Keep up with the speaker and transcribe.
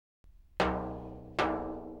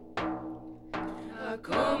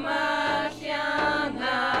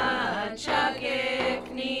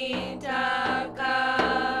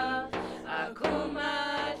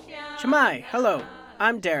Shemai, hello.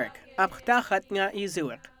 I'm Derek.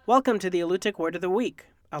 Welcome to the Alutiiq Word of the Week,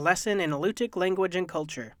 a lesson in Alutiiq language and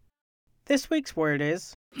culture. This week's word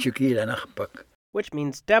is which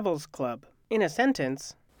means Devil's Club. In a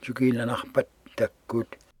sentence,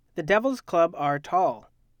 the Devil's Club are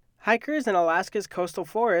tall. Hikers in Alaska's coastal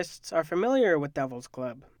forests are familiar with Devil's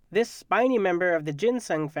Club. This spiny member of the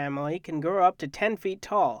ginseng family can grow up to 10 feet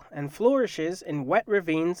tall and flourishes in wet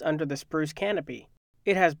ravines under the spruce canopy.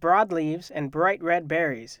 It has broad leaves and bright red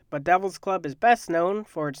berries, but Devil's Club is best known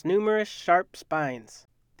for its numerous sharp spines.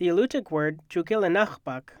 The Alutiiq word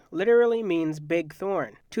Chukilanachpak literally means big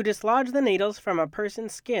thorn. To dislodge the needles from a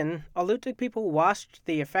person's skin, Alutiiq people washed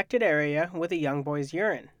the affected area with a young boy's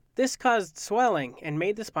urine. This caused swelling and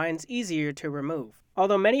made the spines easier to remove.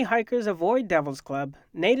 Although many hikers avoid Devil's Club,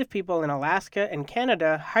 Native people in Alaska and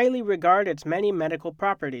Canada highly regard its many medical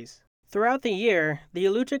properties. Throughout the year, the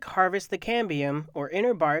Alutiiq harvest the cambium, or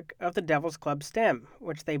inner bark, of the Devil's Club stem,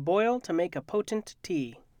 which they boil to make a potent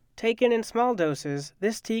tea. Taken in small doses,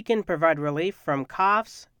 this tea can provide relief from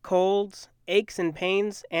coughs, colds, aches and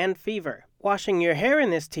pains, and fever. Washing your hair in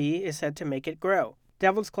this tea is said to make it grow.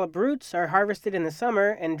 Devil's Club roots are harvested in the summer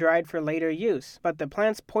and dried for later use, but the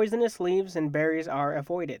plant's poisonous leaves and berries are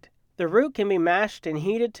avoided. The root can be mashed and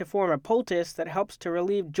heated to form a poultice that helps to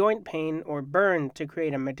relieve joint pain or burn to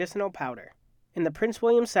create a medicinal powder. In the Prince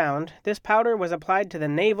William Sound, this powder was applied to the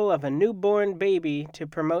navel of a newborn baby to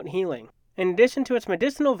promote healing. In addition to its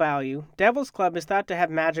medicinal value, Devil's Club is thought to have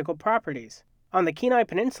magical properties. On the Kenai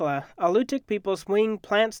Peninsula, Alutiiq people swing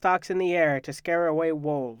plant stalks in the air to scare away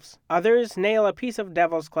wolves. Others nail a piece of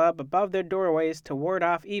Devil's Club above their doorways to ward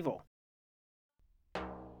off evil.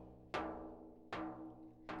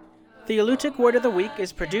 The Alutiiq Word of the Week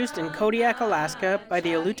is produced in Kodiak, Alaska by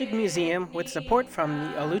the Alutiiq Museum with support from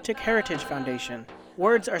the Alutiiq Heritage Foundation.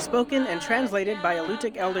 Words are spoken and translated by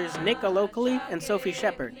Alutiiq elders Nick Alokli and Sophie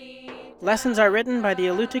Shepard. Lessons are written by the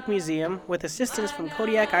Alutiiq Museum with assistance from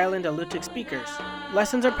Kodiak Island Alutiiq speakers.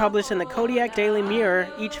 Lessons are published in the Kodiak Daily Mirror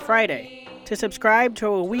each Friday. To subscribe to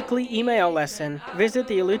a weekly email lesson, visit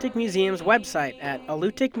the Alutiiq Museum's website at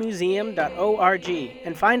alutiiqmuseum.org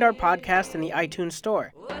and find our podcast in the iTunes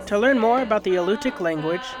Store. To learn more about the Alutiiq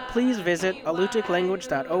language, please visit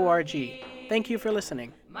alutiiqlanguage.org. Thank you for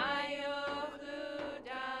listening.